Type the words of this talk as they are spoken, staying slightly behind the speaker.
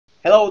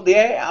Hello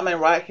there, I'm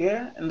right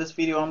here. In this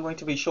video I'm going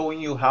to be showing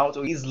you how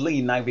to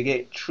easily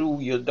navigate through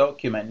your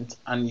document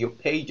and your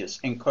pages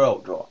in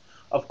Coreldraw.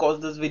 Of course,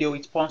 this video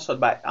is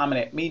sponsored by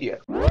Aminate Media.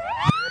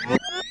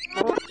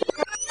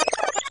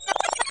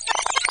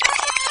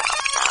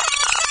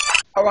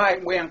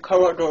 Alright, we're in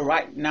Coreldraw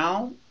right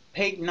now.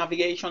 Page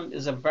navigation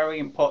is a very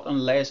important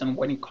lesson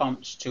when it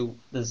comes to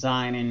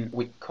designing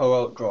with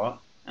Coreldraw.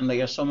 And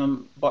there are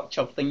some bunch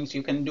of things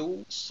you can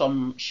do,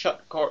 some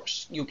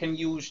shortcuts you can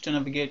use to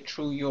navigate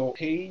through your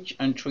page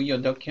and through your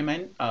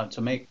document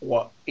to make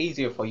work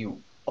easier for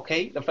you.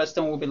 Okay, the first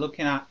thing we'll be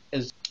looking at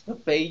is the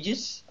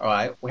pages.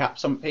 Alright, we have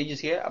some pages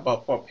here,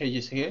 about 4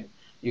 pages here.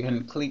 You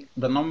can click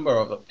the number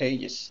of the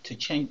pages to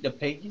change the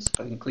pages.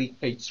 I can click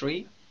page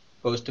 3,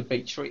 goes to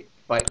page 3.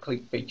 If I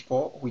click page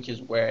 4, which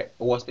is where it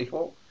was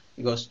before,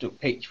 it goes to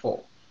page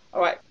 4.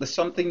 Alright, there's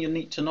something you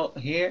need to note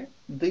here.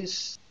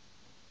 This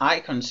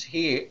icons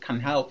here can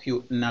help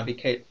you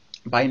navigate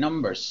by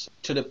numbers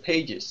to the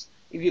pages.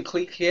 If you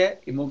click here,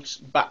 it moves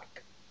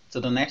back to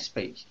the next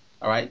page.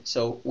 Alright,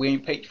 so we're in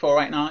page 4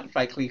 right now. If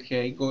I click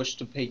here, it goes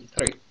to page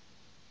 3.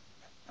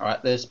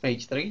 Alright, there's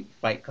page 3.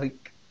 If I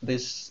click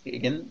this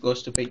again, it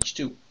goes to page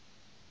 2.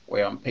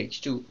 We're on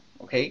page 2.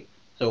 Okay,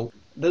 so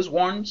these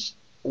ones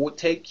will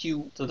take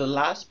you to the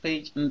last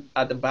page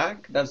at the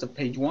back. That's the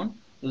page 1.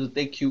 This will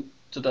take you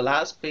to the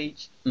last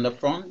page in the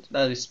front.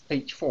 That is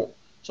page 4.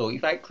 So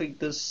if I click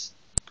this,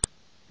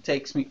 it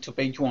takes me to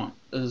page 1.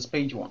 This is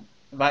page 1.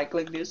 If I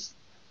click this,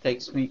 it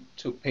takes me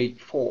to page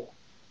 4.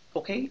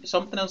 Okay,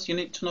 something else you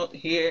need to note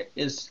here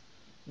is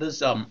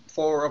this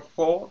 4 of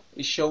 4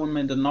 is showing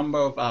me the number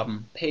of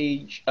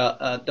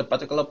the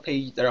particular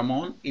page that I'm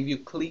on. If you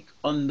click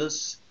on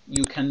this,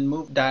 you can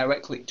move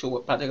directly to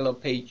a particular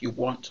page you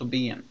want to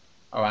be in.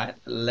 Alright,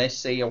 let's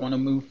say I want to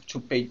move to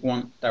page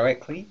 1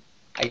 directly.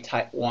 I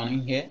type 1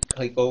 in here,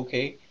 click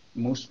OK.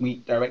 Moves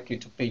me directly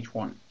to page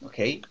 1.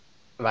 Okay,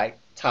 if I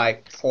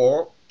type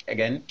 4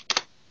 again,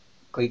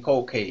 click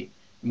OK,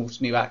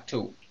 moves me back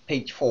to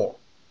page 4.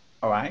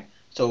 Alright,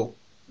 so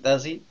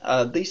that's it.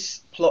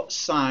 This plot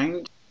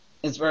sign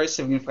is very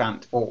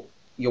significant for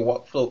your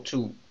workflow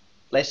too.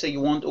 Let's say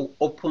you want to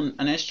open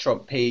an extra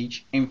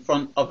page in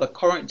front of the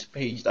current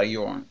page that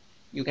you're on.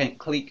 You can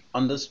click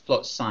on this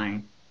plot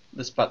sign,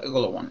 this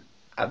particular one,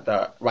 at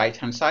the right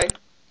hand side.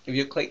 If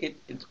you click it,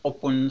 it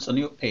opens a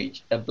new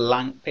page, a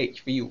blank page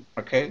for you,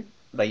 okay,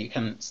 that you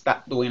can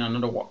start doing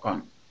another work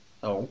on.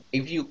 So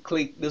if you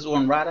click this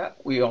one, rather,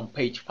 we're on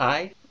page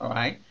 5. All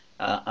right,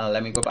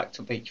 let me go back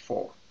to page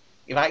 4.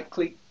 If I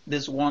click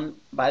this one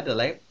by the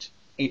left,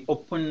 it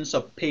opens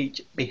a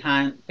page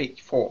behind page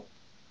 4.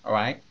 All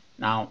right,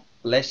 now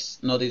let's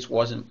notice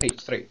what's in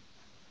page 3.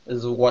 This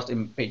is what's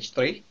in page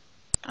 3,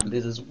 and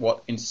this is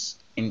what is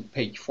in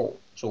page 4.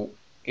 So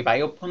if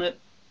I open it,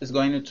 it's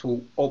going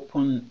to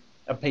open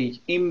a page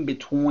in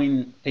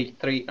between page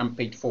 3 and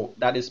page 4,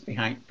 that is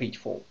behind page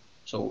 4.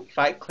 So if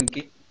I click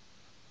it,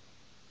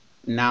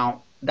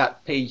 now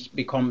that page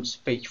becomes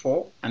page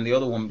 4 and the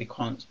other one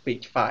becomes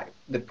page 5.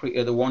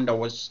 The one that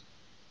was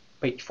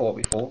page 4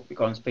 before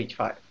becomes page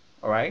 5.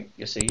 Alright,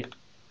 you see it?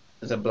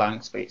 There's a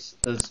blank space.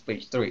 This is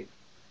page 3,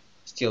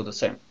 still the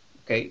same.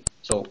 Okay,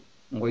 so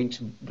I'm going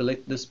to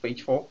delete this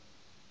page 4.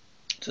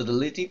 To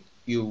delete it,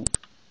 you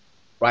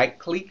right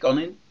click on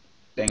it,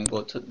 then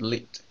go to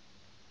delete.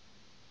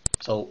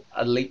 So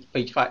I delete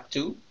page 5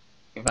 too.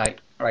 If I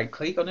right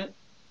click on it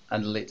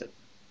and delete it.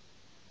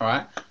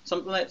 Alright,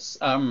 something that's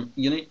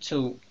you need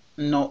to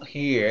note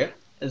here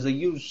is the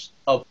use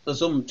of the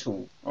zoom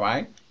tool,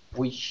 right?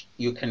 Which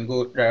you can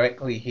go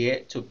directly here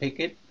to pick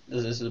it.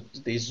 This is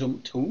the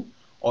zoom tool,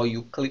 or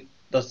you click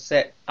the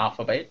Z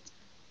alphabet.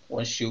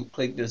 Once you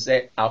click the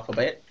Z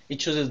alphabet, it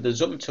chooses the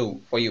zoom tool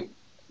for you.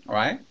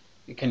 Alright,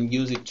 you can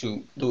use it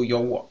to do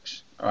your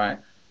works. Alright,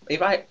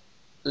 if I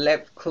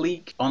left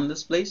click on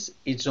this place,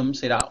 it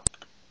zooms it out.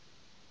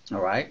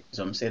 Alright,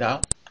 zooms it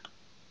out.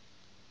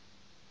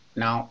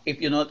 Now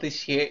if you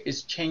notice here,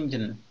 it's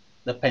changing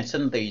the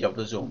percentage of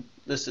the zoom.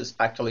 This is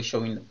actually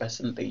showing the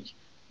percentage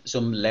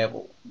zoom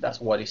level.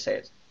 That's what it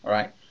says.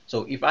 Alright,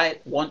 so if I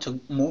want to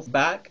move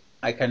back,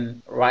 I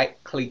can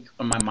right click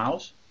on my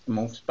mouse, it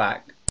moves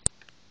back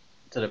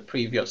to the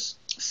previous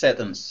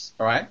settings.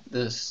 Alright,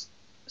 this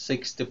is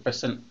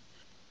 60%.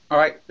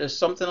 Alright, there's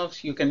something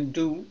else you can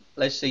do.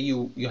 Let's say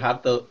you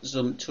have the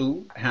zoom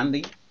tool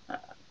handy.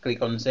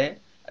 Click on Z.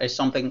 There's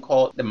something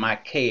called the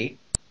marquee.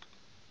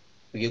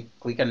 If you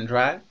click and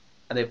drag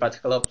at a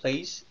particular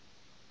place,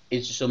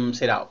 it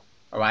zooms it out.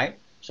 Alright,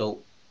 so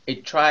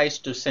it tries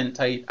to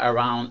center it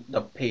around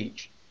the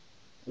page.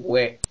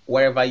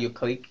 Wherever you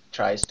click, it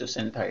tries to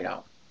center it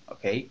out.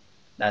 Okay,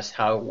 that's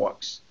how it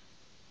works.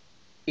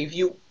 If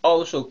you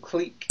also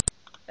click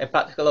a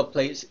particular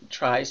place, it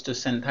tries to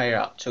center it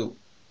out too.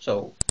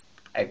 So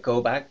I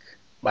go back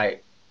by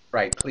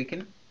right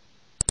clicking,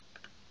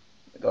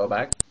 go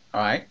back.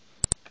 Alright,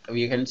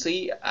 you can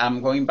see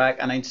I'm going back,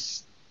 and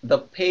it's the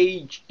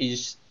page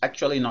is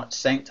actually not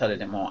centered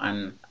anymore,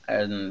 and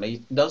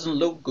it doesn't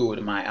look good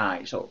in my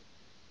eye. So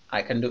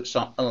I can do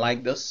something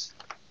like this.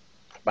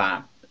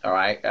 Bam, All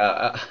right,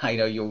 I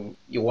know you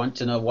want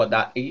to know what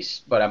that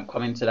is, but I'm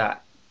coming to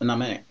that in a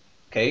minute.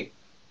 Okay,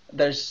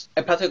 there's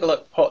a particular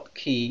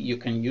hotkey you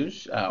can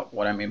use.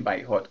 What I mean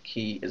by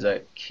hotkey is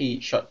a key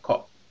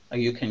shortcut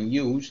you can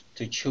use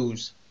to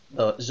choose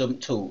the zoom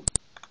tool.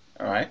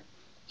 All right,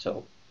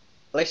 so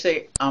let's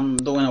say I'm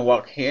doing a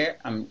work here.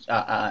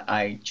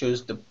 I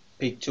choose the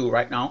pick tool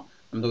right now.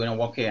 I'm doing a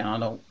work here,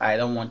 and I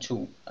don't want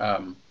to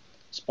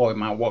spoil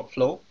my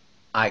workflow.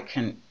 I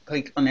can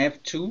click on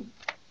F2.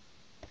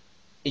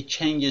 It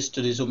changes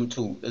to the zoom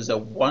tool. It's a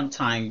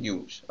one-time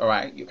use. All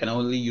right, you can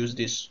only use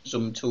this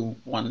zoom tool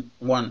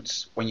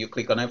once when you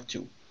click on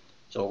F2.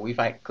 So if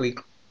I click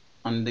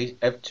on the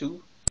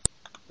F2,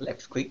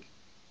 left click,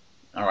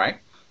 all right,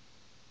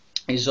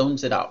 it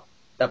zooms it out.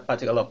 That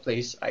particular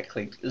place I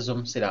clicked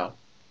zooms it out.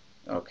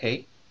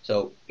 Okay,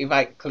 so if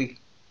I click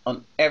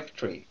on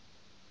F3,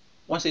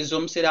 once it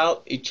zooms it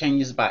out, it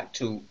changes back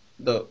to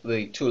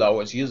the tool I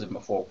was using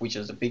before, which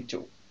is the big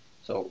tool.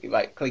 So if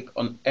I click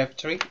on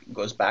F3, it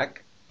goes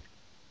back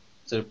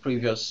to the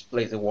previous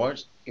place it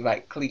was. If I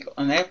click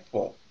on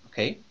F4,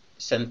 okay, it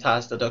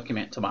centers the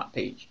document to my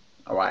page.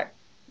 All right,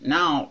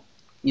 now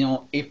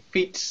it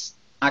fits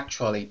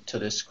actually to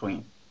the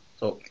screen.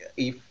 So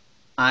if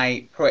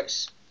I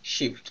press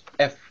Shift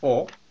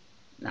F4,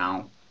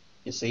 now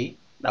you see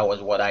that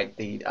was what I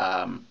did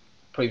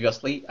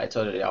previously. I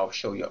told you I'll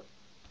show you.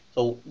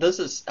 So this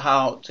is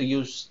how to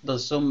use the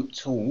zoom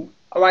tool.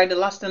 Alright, the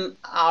last thing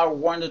I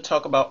want to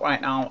talk about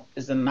right now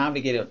is the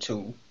navigator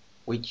tool,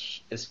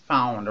 which is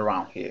found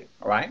around here.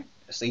 Alright,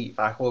 see if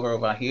I hover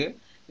over here,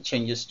 it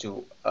changes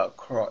to a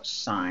cross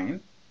sign.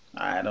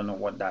 I don't know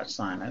what that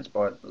sign is,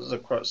 but it's a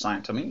cross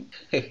sign to me.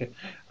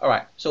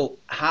 Alright, so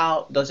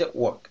how does it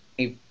work?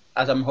 If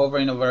as I'm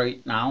hovering over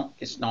it now,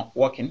 it's not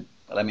working.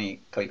 Let me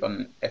click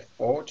on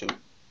F4 to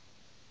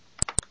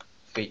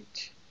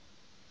fit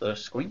the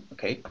screen.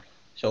 Okay,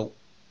 so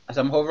as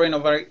I'm hovering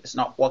over it, it's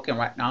not working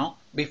right now.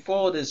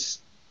 Before this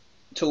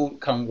tool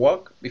can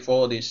work,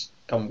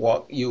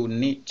 you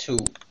need to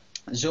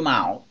zoom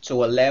out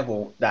to a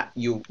level that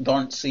you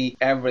don't see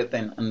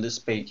everything on this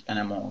page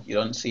anymore. You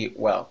don't see it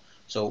well.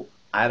 So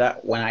either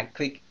when I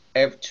click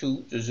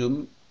F2 to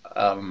zoom,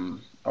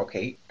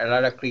 okay, I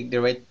rather click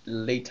the red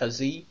letter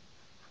Z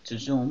to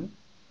zoom.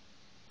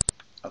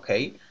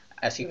 Okay,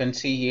 as you can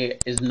see here,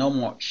 is no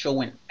more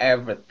showing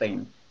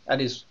everything.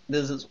 This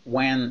is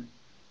when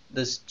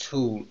this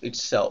tool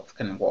itself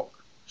can work.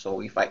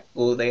 So if I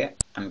go there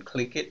and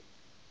click it,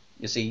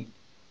 you see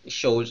it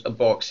shows a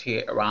box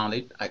here around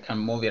it. I can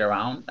move it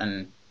around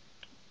and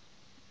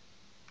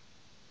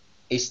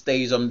it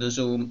stays on the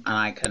zoom, and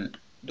I can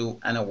do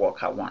any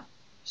work I want.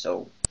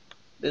 So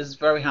this is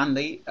very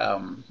handy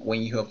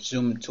when you have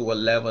zoomed to a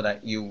level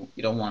that you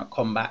don't want to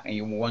come back and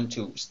you want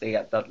to stay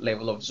at that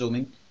level of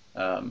zooming.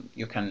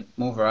 You can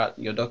move around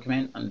your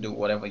document and do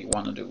whatever you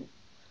want to do.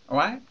 All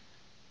right,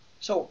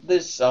 so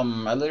this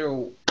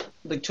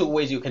the two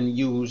ways you can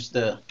use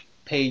the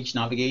page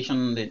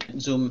navigation, the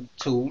zoom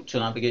tool to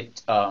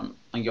navigate on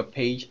your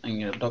page and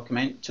your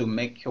document to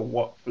make your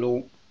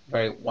workflow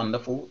very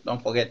wonderful.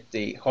 Don't forget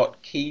the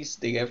hotkeys,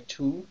 the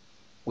F2,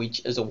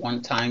 which is a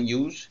one-time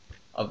use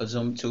of a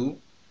zoom tool,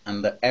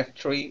 and the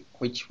F3,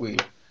 which will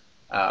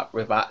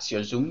reverse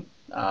your zoom,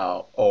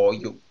 or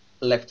you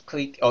left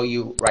click or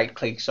you right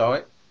click,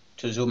 sorry,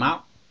 to zoom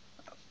out.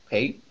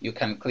 Okay, you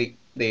can click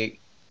the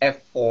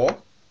F4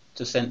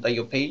 to center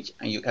your page,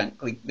 and you can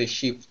click the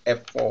Shift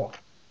F4,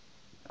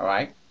 all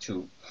right,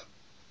 to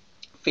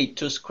fit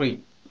to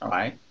screen. All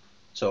right,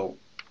 so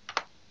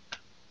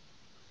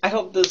I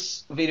hope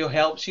this video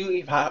helps you.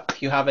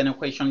 If you have any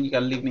question, you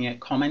can leave me a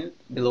comment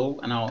below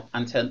and I'll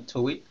answer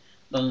to it.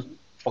 Don't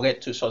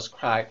forget to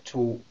subscribe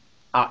to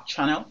our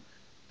channel,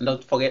 and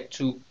don't forget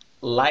to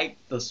like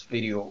this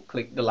video.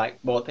 Click the like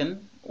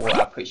button. We'll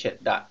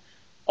appreciate that.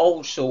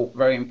 Also,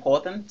 very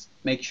important,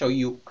 make sure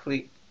you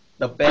click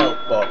the bell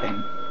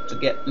button to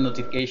get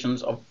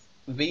notifications of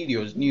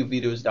videos, new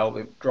videos that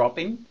will be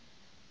dropping.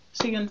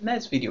 See you in the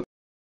next video.